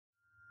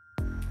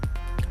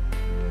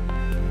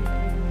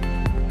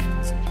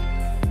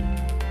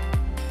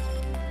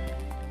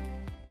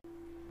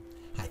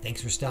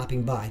Thanks for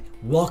stopping by.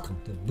 Welcome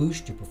to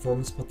Boost Your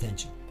Performance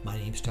Potential. My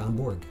name's Tom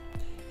Borg.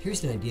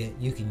 Here's an idea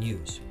you can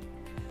use.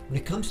 When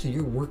it comes to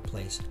your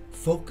workplace,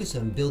 focus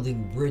on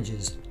building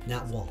bridges,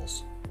 not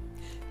walls.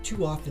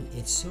 Too often,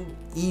 it's so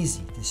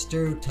easy to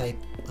stereotype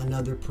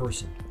another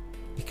person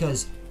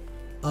because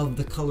of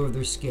the color of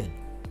their skin.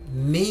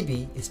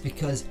 Maybe it's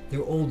because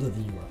they're older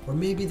than you are, or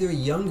maybe they're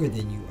younger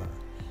than you are.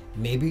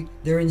 Maybe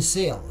they're in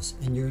sales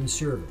and you're in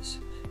service.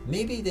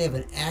 Maybe they have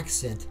an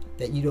accent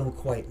that you don't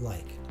quite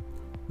like.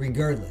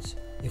 Regardless,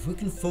 if we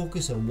can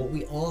focus on what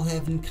we all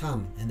have in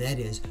common, and that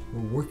is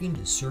we're working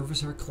to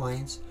service our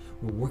clients,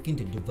 we're working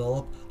to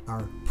develop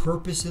our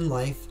purpose in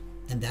life,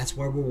 and that's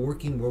why we're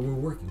working where we're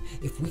working.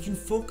 If we can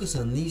focus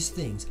on these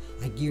things,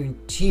 I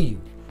guarantee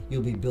you,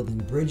 you'll be building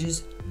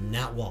bridges,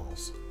 not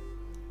walls.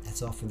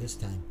 That's all for this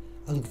time.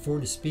 I look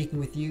forward to speaking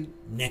with you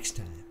next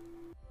time.